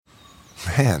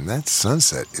Man, that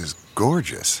sunset is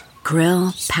gorgeous.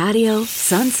 Grill, patio,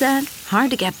 sunset.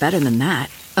 Hard to get better than that.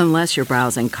 Unless you're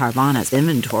browsing Carvana's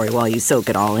inventory while you soak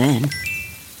it all in.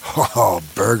 Oh,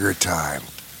 burger time.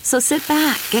 So sit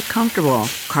back, get comfortable.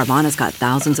 Carvana's got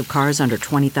thousands of cars under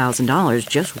 $20,000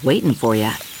 just waiting for you.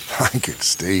 I could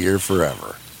stay here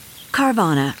forever.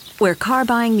 Carvana, where car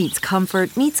buying meets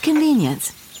comfort meets convenience.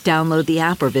 Download the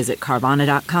app or visit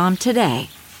Carvana.com today.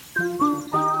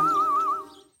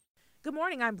 Good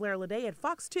morning, I'm Blair Lede at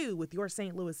Fox 2 with your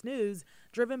St. Louis news,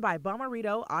 driven by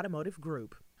Bomarito Automotive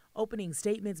Group. Opening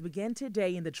statements begin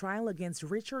today in the trial against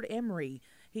Richard Emery.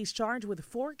 He's charged with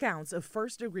 4 counts of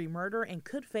first-degree murder and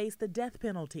could face the death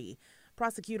penalty.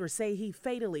 Prosecutors say he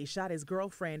fatally shot his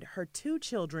girlfriend, her 2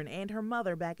 children, and her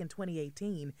mother back in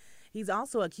 2018. He's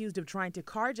also accused of trying to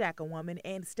carjack a woman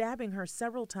and stabbing her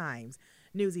several times.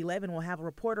 News 11 will have a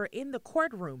reporter in the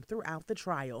courtroom throughout the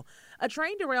trial. A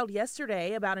train derailed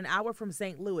yesterday about an hour from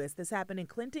St. Louis. This happened in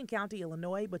Clinton County,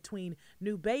 Illinois, between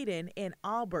New Baden and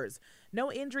Albers. No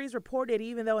injuries reported,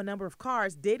 even though a number of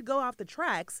cars did go off the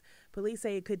tracks. Police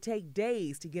say it could take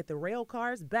days to get the rail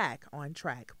cars back on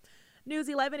track. News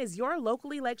 11 is your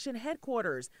local election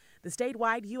headquarters. The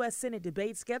statewide U.S. Senate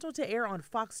debate scheduled to air on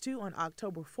Fox 2 on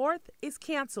October 4th is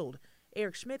canceled.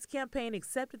 Eric Schmidt's campaign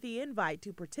accepted the invite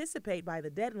to participate by the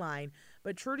deadline,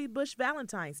 but Trudy Bush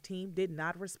Valentine's team did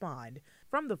not respond.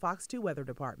 From the Fox 2 Weather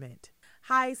Department.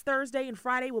 Highs Thursday and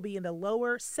Friday will be in the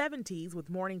lower 70s with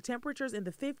morning temperatures in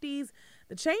the 50s.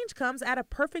 The change comes at a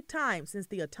perfect time since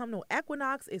the autumnal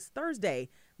equinox is Thursday,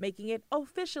 making it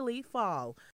officially fall.